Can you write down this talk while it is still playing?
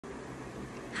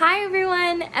Hi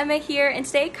everyone, Emma here, and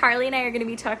today Carly and I are going to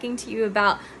be talking to you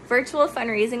about virtual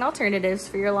fundraising alternatives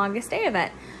for your longest day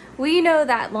event. We know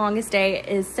that longest day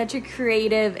is such a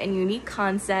creative and unique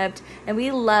concept, and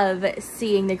we love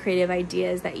seeing the creative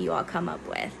ideas that you all come up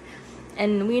with.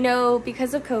 And we know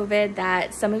because of COVID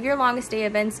that some of your longest day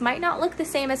events might not look the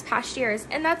same as past years,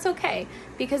 and that's okay,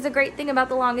 because the great thing about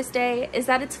the longest day is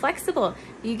that it's flexible.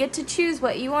 You get to choose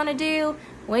what you want to do,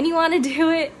 when you want to do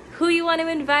it, who you want to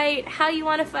invite, how you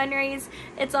want to fundraise.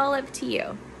 It's all up to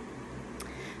you.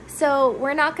 So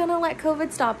we're not going to let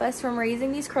COVID stop us from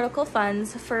raising these critical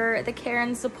funds for the care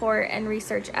and support and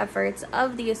research efforts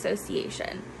of the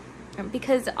association.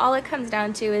 Because all it comes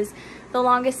down to is the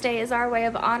longest day is our way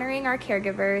of honoring our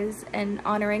caregivers and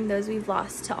honoring those we've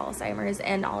lost to Alzheimer's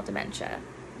and all dementia.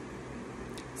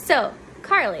 So,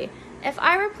 Carly, if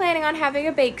I were planning on having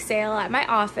a bake sale at my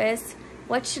office,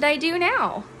 what should I do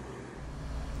now?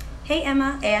 Hey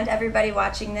Emma and everybody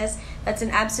watching this, that's an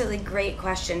absolutely great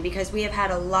question because we have had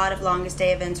a lot of longest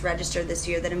day events registered this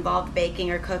year that involved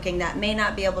baking or cooking that may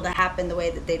not be able to happen the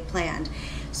way that they'd planned.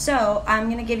 So I'm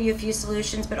going to give you a few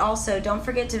solutions, but also don't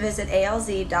forget to visit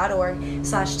alz.org/TLD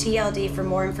for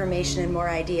more information and more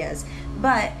ideas.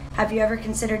 But have you ever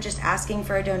considered just asking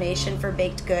for a donation for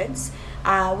baked goods?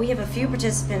 We have a few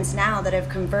participants now that have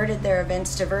converted their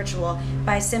events to virtual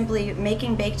by simply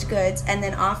making baked goods and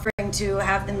then offering to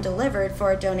have them delivered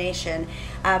for a donation.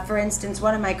 For instance,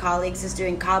 one of my colleagues is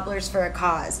doing cobblers for a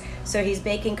cause. So he's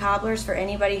baking cobblers for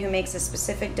anybody who makes a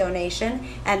specific donation,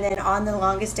 and then on the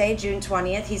longest day, June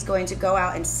 20th, he's going to go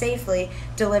out and safely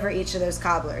deliver each of those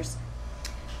cobblers.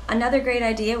 Another great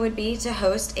idea would be to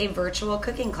host a virtual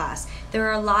cooking class. There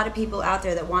are a lot of people out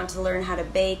there that want to learn how to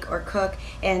bake or cook,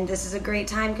 and this is a great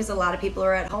time because a lot of people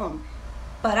are at home.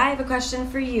 But I have a question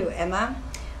for you, Emma.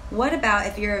 What about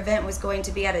if your event was going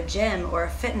to be at a gym or a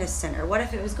fitness center? What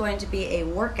if it was going to be a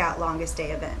workout longest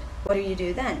day event? What do you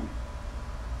do then?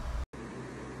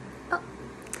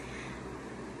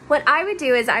 What I would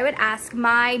do is I would ask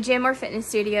my gym or fitness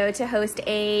studio to host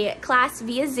a class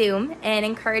via Zoom and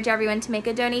encourage everyone to make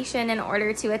a donation in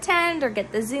order to attend or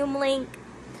get the Zoom link.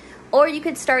 Or you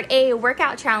could start a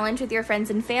workout challenge with your friends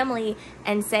and family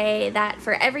and say that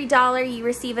for every $1 you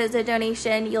receive as a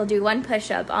donation, you'll do 1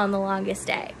 push-up on the longest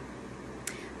day.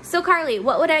 So Carly,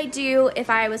 what would I do if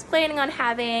I was planning on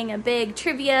having a big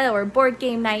trivia or board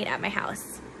game night at my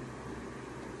house?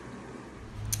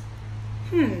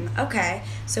 Okay,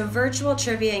 so virtual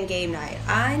trivia and game night.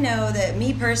 I know that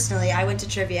me personally, I went to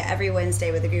trivia every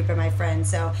Wednesday with a group of my friends,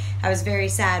 so I was very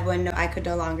sad when I could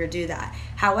no longer do that.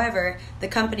 However, the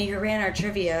company who ran our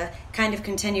trivia kind of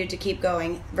continued to keep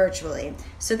going virtually.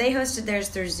 So they hosted theirs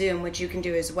through Zoom, which you can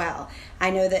do as well. I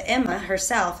know that Emma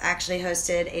herself actually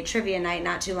hosted a trivia night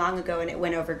not too long ago and it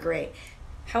went over great.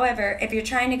 However, if you're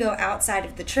trying to go outside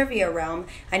of the trivia realm,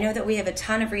 I know that we have a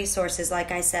ton of resources,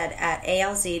 like I said, at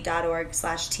alz.org/TLD.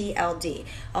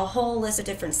 A whole list of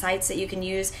different sites that you can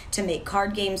use to make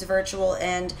card games virtual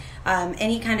and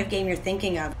any kind of game you're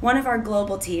thinking of. One of our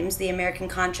global teams, the American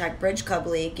Contract Bridge Club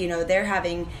League, they're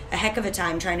having a heck of a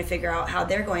time trying to figure out how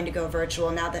they're going to go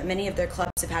virtual now that many of their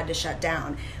clubs have had to shut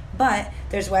down. But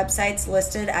there's websites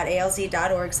listed at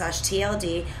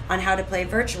alz.org/TLD on how to play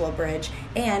virtual bridge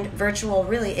and virtual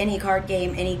really any card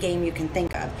game, any game you can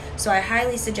think of. So I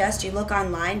highly suggest you look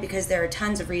online because there are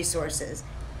tons of resources.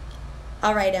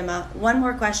 All right, Emma, one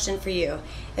more question for you.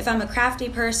 If I'm a crafty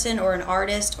person or an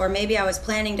artist, or maybe I was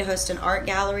planning to host an art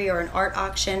gallery or an art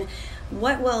auction,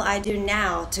 what will I do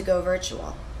now to go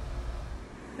virtual?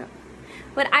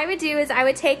 What I would do is I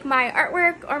would take my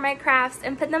artwork or my crafts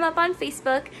and put them up on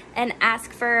Facebook and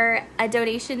ask for a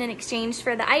donation in exchange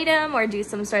for the item or do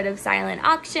some sort of silent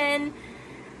auction.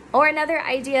 Or another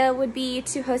idea would be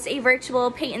to host a virtual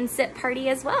paint and sip party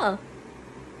as well.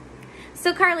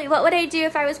 So Carly, what would I do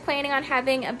if I was planning on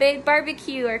having a big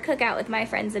barbecue or cookout with my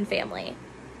friends and family?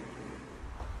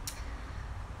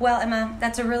 Well, Emma,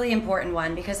 that's a really important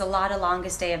one because a lot of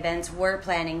longest day events were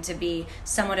planning to be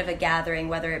somewhat of a gathering,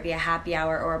 whether it be a happy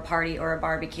hour or a party or a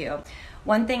barbecue.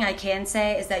 One thing I can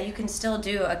say is that you can still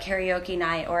do a karaoke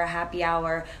night or a happy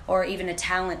hour or even a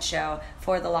talent show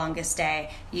for the longest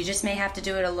day. You just may have to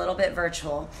do it a little bit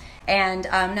virtual. And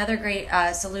another great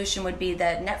solution would be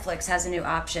that Netflix has a new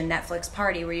option, Netflix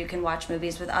Party, where you can watch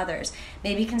movies with others.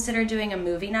 Maybe consider doing a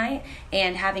movie night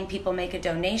and having people make a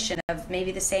donation of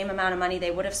maybe the same amount of money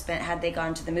they would have spent had they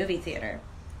gone to the movie theater.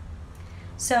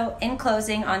 So in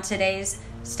closing on today's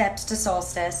Steps to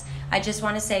Solstice, I just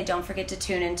want to say don't forget to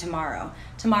tune in tomorrow.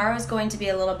 Tomorrow is going to be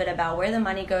a little bit about where the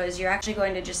money goes. You're actually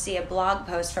going to just see a blog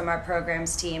post from our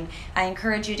programs team. I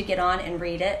encourage you to get on and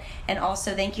read it. And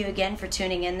also thank you again for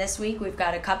tuning in this week. We've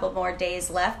got a couple more days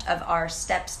left of our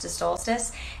Steps to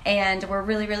Solstice, and we're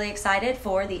really, really excited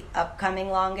for the upcoming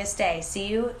longest day. See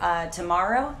you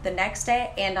tomorrow, the next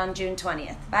day, and on June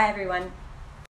 20th. Bye, everyone.